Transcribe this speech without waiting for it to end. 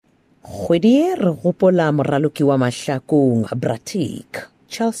Kgwedi e re gopola moraloki wa mahlakong Bratic,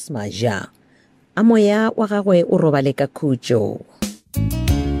 Charles Maja. A moya wa gagwe o robale ka khutšo.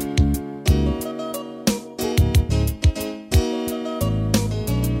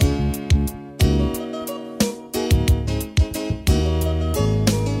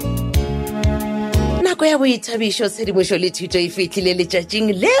 Nako ya boithabišo tshedimošo le thuto e fihlile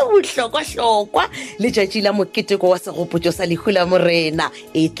letšatšing le bohlokwa-hlokwa letšatši la moketeko wa segopotšo sa lehu la morena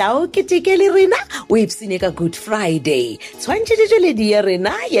e tla o keteke le rena o epsene ka Good Friday tshwantšhetšetšeledi ya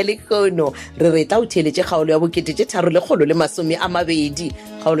rena ya lekgono re tla o theeletše kgaolo ya bokete 320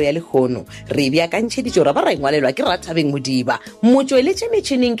 kgaolo ya lekgono re beakantšheditšo ra ba ra engwalelwa ke Rathabeng Modiba motšweletše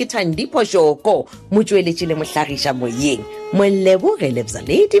metšhineng ke Thandipo Joko motšweletše le mohlagiša moyeng Moleboge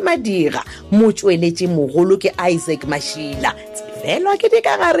Lebzaledi Madira motšweletše mogolo ke Isaac Mashila tsefelwa ke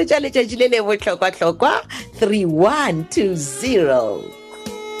dikagare tša letšatši le le bohlokwa-hlokwa 3120.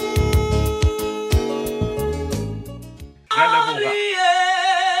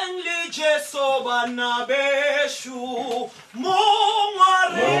 Arieng le Jesu bana beshu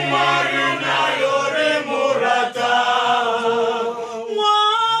mongware na yore murata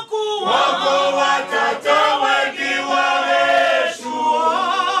waku watata weki wa beshu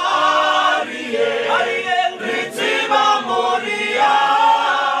Arieng ritiba moria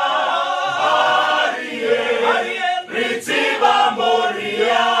Arieng ritiba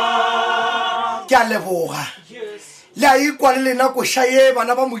moria ke a leboga la ikwa le lena ko shaye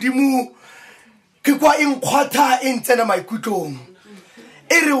bana ba Modimo ke kwa inkgwatha e ntsena maikutlong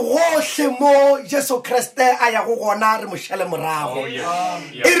e re gohle mo Jesu Kriste a ya go gona re moshale morago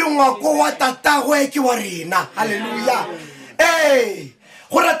e re ngwako wa tatagwe ke wa rena haleluya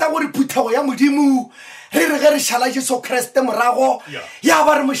go rata gore phuthago ya Modimo re re ge re shala Jesu Kriste morago ya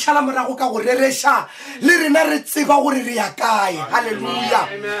ba re moshala morago ka go reresha le rena re tseba gore re ya kae haleluya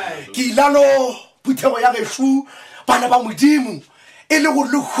ke ilalo phuthago ya geshu bana ba Modimo e le go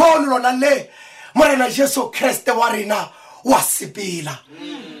lekgono lona le morena Jesu Kriste wa rena wa sepela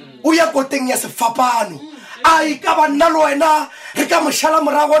o ya koteng ya sefapano ai ka ba nna le wena re ka moshala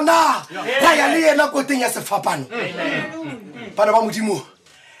morago na ra ya le yena koteng ya sefapano bana ba Modimo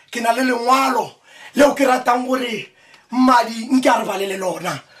ke na le lengwalo leo ke ratang gore mmadi nke a re balele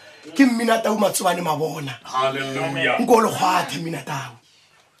lona ke Mminatau Matsobane Mabona Hallelujah. nko le kgwathe Mminatau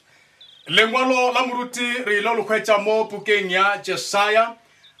Lengwalo la moruti re ilo lo khwetsa mo bukeng ya Jesaya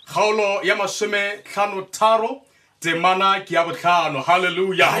kgaolo ya 53 temana ke ya botlhano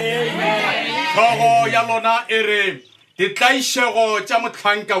haleluya kgaolo ya lona ere ditlaishego tša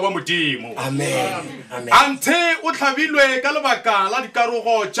motlhanka wa Modimo amen amen ante o tlhabilwe ka lebaka la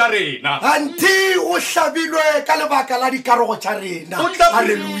dikarogo tša rena anti o hlabilwe ka lebaka la dikarogo tša rena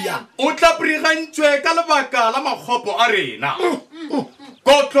haleluya o tla prigantšwe ka lebaka la makgopo a rena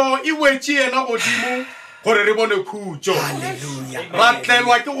kotlo e wetše yena godimo gore re bone khutšo haleluya ra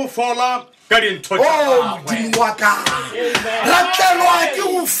tlelwa ke go fola ka dintho tša Modimo wa ka ra tlelwa ke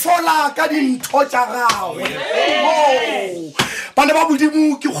go fola ka dintho tša gagwe bana ba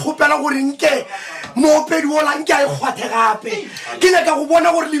Modimo ke kgopela gore nke moopedi ola nke a ikgwathe gape ke nyaka go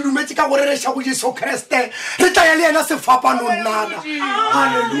bona gore le lumetse ka gore reša go Jesu Kriste re tla ya le yena sefapanong nana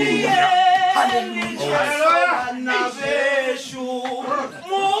haleluya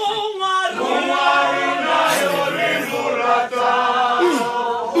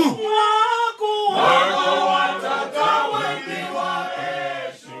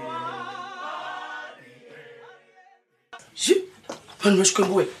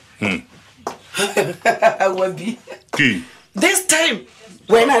This time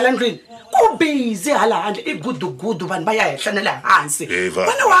when I landed ku busy hala handle I good vanhu va ya henhla na le hansi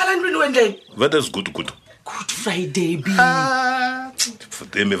wena wa hala ndlwini wendleni What is good? Good Friday b For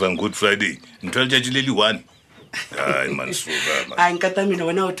them even Good Friday. Until Jajileli one. Ay man suka man. a nkata mina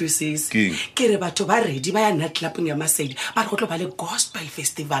wena o twisisi King. ke re batho ba ready ba ya night clubbing ya Masedi ba re go tlo ba le gospel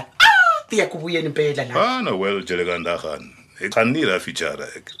festival tia ku buyeni phela la Ah no well jeleganda khan. E kanira feature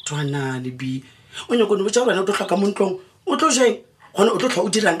ek. twanale b o nyoko no botsa rena o tlo tlhoka montlong o tlo jeng gona o tlo tlhoka o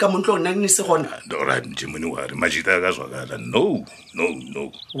dirang ka montlong nna ne se gona Ndora njimuni wari majita akazwakala. No.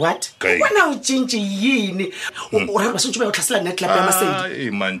 what Kai. wena o tshintshi yini o ra ba se ba o tlhasela night club ya Masedi Ay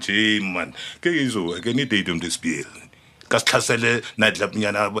man man. Ke izo ke ni date umdespiel. Kasithlasele nightclub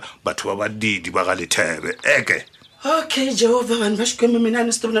nyana batho ba badidi ba ga lethebe. Eke. okay Jehova vanhu va xikwembu mina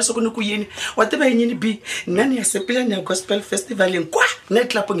ni swi swa ku ni ku yini wa tiva yinyini b nani ya sepela ni ya gospel festival kwa night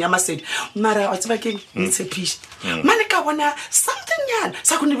club ya Masedi mara wa tiva ke ni tshepisha mani ka bona something yana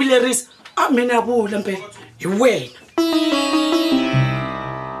sa ku ni bilerisa a mina ya bula mpela hi wena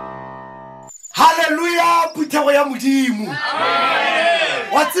haleluya puthego ya Modimo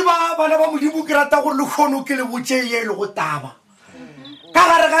wa tseba bana ba modimo ke rata gore le kgono ke le botse ye le go taba ka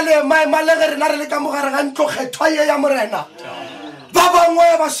gare ga le maemale rena re le ka mogare ga ntlo kgethwa ye ya morena ba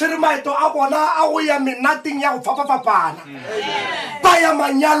bangwe ba swere maeto a bona a go ya menateng ya go fapafapana ba ya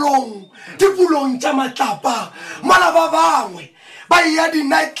manyalong dipulong tša matlapa mala ba bangwe ba ya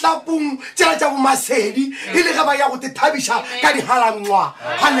di-night clubong tsela tša bomasedi e le ge ba ya go tethabiša ka dihalangwa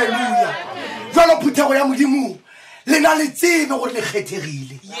halleluja jalo phuthego ya modimo le na le tsebe gore le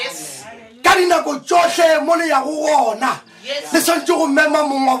kgethegile ka dinako tsohle mo le ya go gona le swantse go mema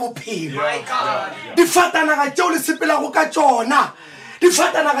mong wa bophelo difatanaga tšeo le sepelago ka tšona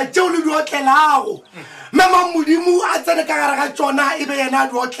difatanaga tšeo le di otlelago mema modimo a tsene ka gare ga tšona e be yena a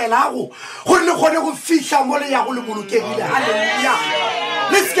di otlelago gore le kgone go fihla mo le ya go le bolokegile halleluja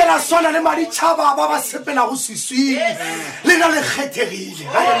le seke la swana le maditšhaba ba ba sepelago seswing le na le kgethegile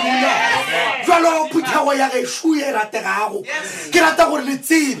halleluja jalo phuthego ya gešo e rategago ke rata gore le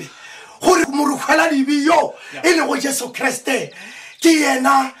tsebe gore morukgwela dibiyo e le go Jesu Kriste ke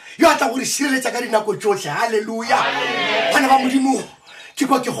yena yo a tla go re šireletša ka dinako tsohle halleluja bana ba modimo ke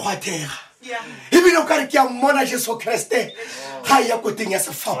kwa ke kgwathega ebile o kare ke a mmona Jesu Kriste ga ya koteng ya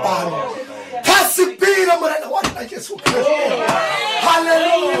sefapano ga sepela morena wa rena Jesu Kriste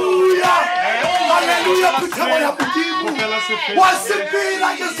halleluja halleluja phuthego ya modimo wa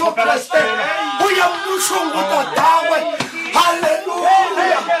sepela Jesu Kriste go ya mmušong go tatagwe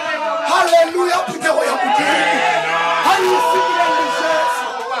halleluja halleluja phuthego ya modimo halleluja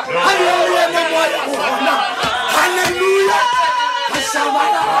halleluja ne moya go gona halleluja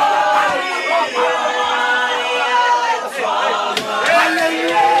hashabana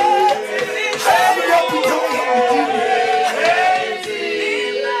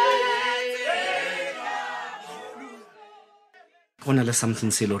go na le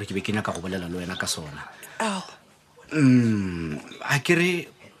something se le gore ke be ke nyaka go bolela le wena ka sona a ke re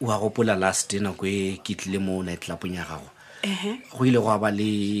wa gopola last nako e ke tlile mo nightlapong ya gago go ile go ba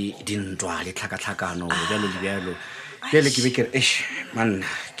le dintwa le tlhakatlhakano bjalo le bjalo bjale ke be ke re man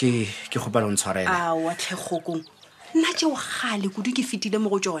ke gopela o ntshwarela wa tlhegokong nna tšeo gale kudu ke fetile mo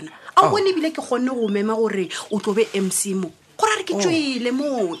go tsona a bone ebile ke kgonne go mema gore o tlobe MC mo gore re ke tswele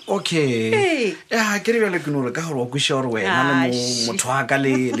mo okay ke re bjale ke no re ka gore wa kwiša gore wena le motho wa ka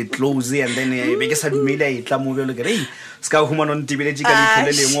le close and then be ke sa dumele a etla mo bjalo ke re ska humana ntibeletse ka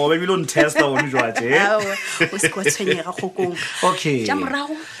letlole lengwe o be bile o ntesta one jwatse o se kwa tshwenyega gokong okay ja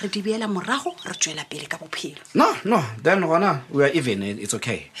morago re dibeela morago re tswela pele ka bophelo no then gona we are even it's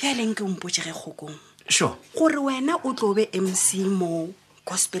okay ya leng ke mpotse ge gokong sure gore wena o tlobe MC mo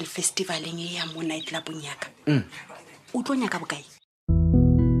gospel festivaleng e ya mo nightlapong yaka o tlo nyaka bokae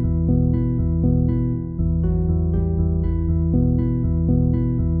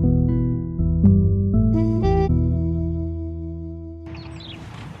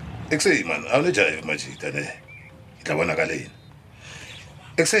Exe man, a le jae majita ne. Tla bona ka lena.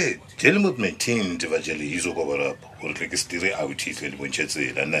 Exe jele mo maintain te ba jele izo go bara gore ke stire out ile le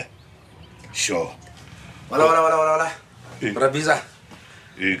bontshetsela ne. Sure. Wala. Rabiza.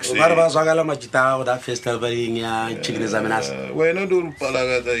 Exe. Ba ba zwagala majita go da festivaling ya chicken examiners. Wena ndo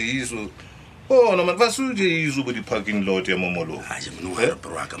rupala ga izo. Oh no man vasuje izo bo di parking lot ya momolo. Aje mno wa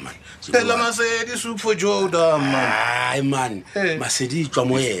proaka man. Tela masedi soup for Joda man. Ai man, masedi tswa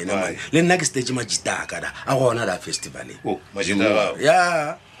mo yena man. Le nna ke stage majita ka da. A gona da festival. Oh, majita.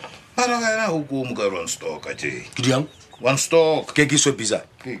 Ya. Para ga o go mo ka run stock a je. Ke diang? One stock. Ke so biza.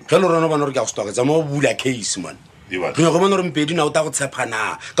 Ke lo rona bana re ka stock tsa mo bula case man. Ke go bona re mpedi na o ta go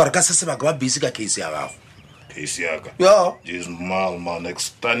tshepana. Ka re ka se ba ka ba busy ka case ya gago. Case ya ka. Ya. Jis mal man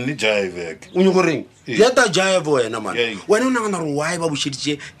extend ni jive. Unyo go reng? Ya ta jive wena man. Wena o nagana re why ba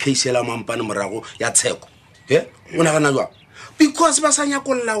busheditse case la mampane morago ya tsheko. O nagana jwa? Because ba sa nya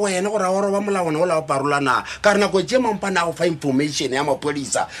kolla wena gore a ba molawana o la parolana ka rena go tse mampane a go fa information ya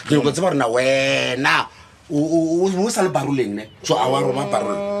mapodisa ke go tseba rena wena o sa le baruleng ne so a wa roma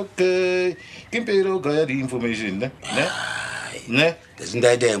parola okay kimpero ga di information ne isn't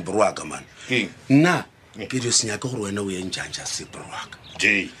that damn broaka man na ke di senya ke gore wena o ye njanja se broaka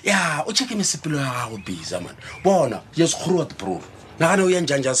j ya o cheke mesepelo ya gago biza man bona yes khruat bro na gana o ya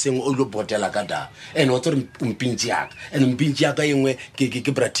njanja seng o lo botela ka da ene o tsore mpintsi yaka ene mpintsi yaka yengwe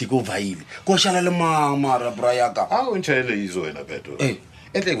ke practical vaile ko shala le mama ra bra yaka a o ntshele izo wena beto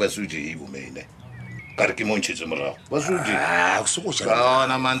etle kwa suje ibo mene kare ke montshetse morago ba suje se go shala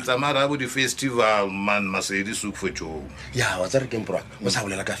na mantsa mara bo di festival man masedi soup for Joe ya wa tsare ke mpro o sa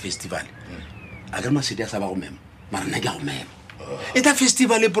bolela ka festival a ga masedi a sa ba go mema mara nna ke go mema eta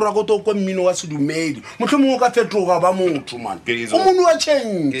festival e bro go to kwa mmino wa sedumedi motlhomo ka fetoga ba motho man o monu wa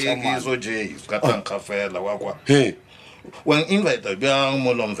change ke izo je ka tankga fela wa kwa When invite bjang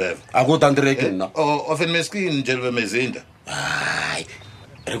mo lomveve. a go tandireke nna Often meskin jelwe mezinda. ai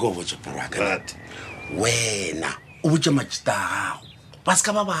re go botse porwaka But wena o botse matšita a gago ba se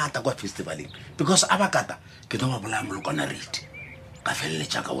ka ba bata kwa festivaleng because a bakata ke no ba bolaya molokwana rete ka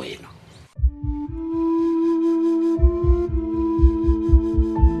feleletša ka wena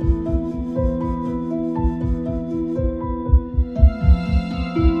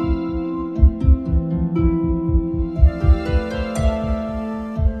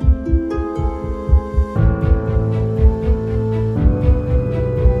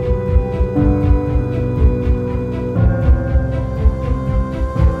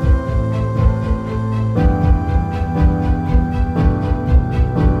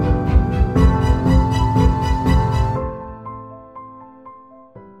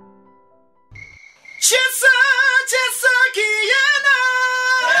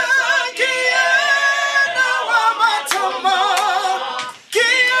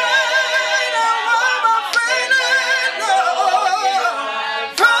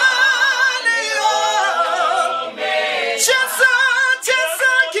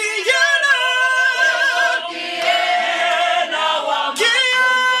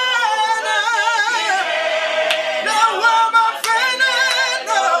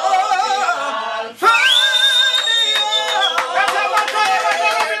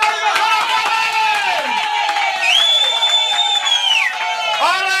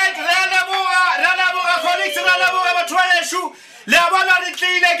le a bona re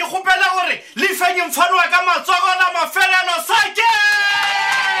tlile ke kgopela gore le fenye mfanoa ka matsogo la mafelelo sake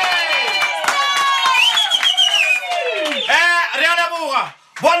re a leboga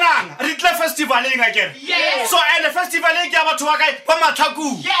bonang re tle festivaleng a kere so ene festivaleng ke ya batho ba kae ba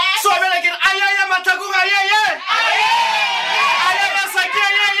matlhakong so bele kere ayaya matlhakong ayeye ayaya sake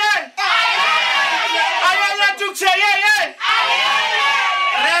ayeye ayaya tukse ayeye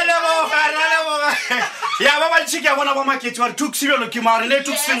re leboga ya ba bantši ke a bona ba maketse wa re tuksi bjalo ke mare ne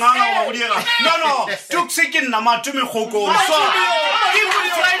tuksi nganga wa go diega no tuksi ke nna matu megokong so ke good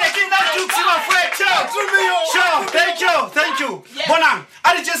friday ke nna tuksi thank you bonang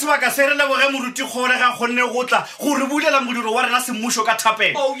a di tše sebaka se re leboge moruti kgore ga kgonne go tla gore bulela modiro wa rena semmušo ka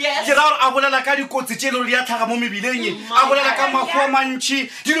thapelo ke ra gore a bolela ka dikotsi tše lero di a tlhaga mo mebileng a bolela ka makgo a mantšhi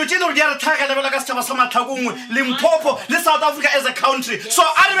dilo tše lero di a re tlhagelebela ka setšhaba sa matlhakongwe limpopo le south africa as a country so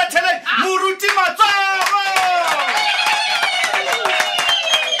a re betheleng moruti matsogo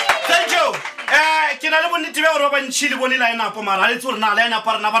thank you ke na le bonnete bja gore ba bantšhi le bone line-up mara a letse gore na line-up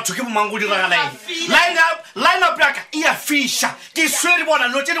a rena batho ke bomang go diragalaeng line-up yaka e a fisha ke swere bona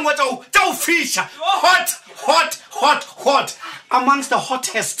no tše dingwe tša go fisha hot amongst the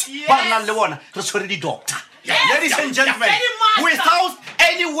hottest ba re nang le bona re tshwere di-doctor ladies and gentlemen without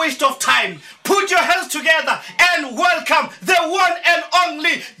any waste of time put your hands together and welcome the one and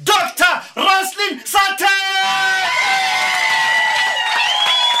only Dr. Roslyn Sate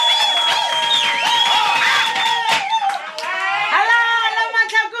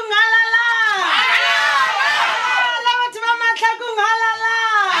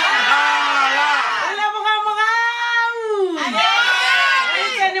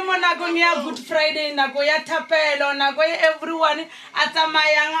Good Friday nako ya thapelo nako ya everyone a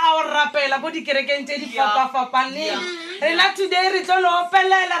tsamayang a o rapela bo dikerekeng tse di fapafapaneng rena today re tlo lo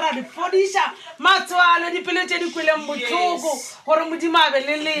opelela ra di fodisha matswalo dipelo tse di kweleng botlhoko gore modimo a be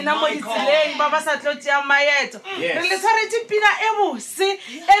le lena mo ditseleng ba ba sa tlo tšea maeto re le tshwaretse pina e bose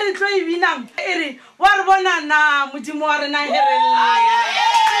e re tlo e binang e re wa re bona na modimo wa rena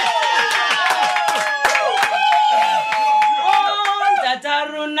herella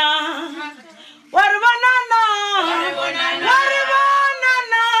Tataruna Warbanana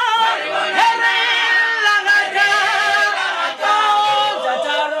Warbanana Herella Gata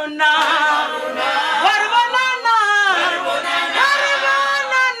Tataruna Warbanana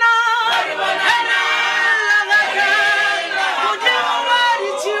Warbanana Herella Gata Udiwari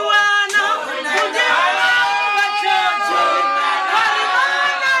Chiwana Udiwari Chocho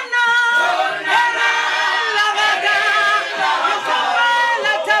Warbanana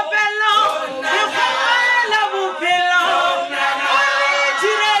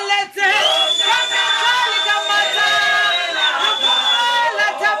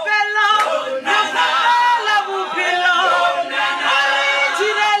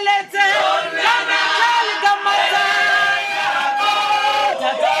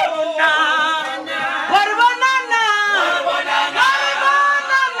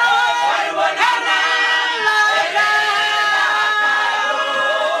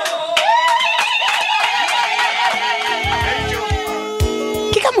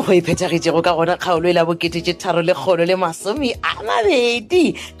go iphetagetsego ka gona kgaolo e la bo320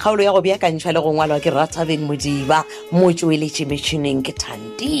 kgaolo ya go beakantšhwa le go ngwalwa ke Rathabeng Modiba, motsweletši metšhineng ke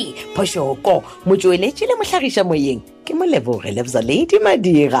Thandi Phoshoko, motsweletši le mohlagiša moyeng ke Moleboge Lebza Lady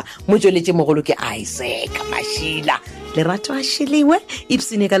Madira, motsweletši mogolo ke Isaac Mashila. Lerato a šhiliwe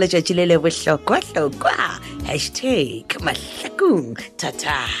ipsene ka letšatši le le bohlokwa-hlokwa #mahlakong.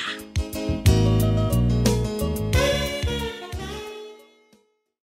 Tata.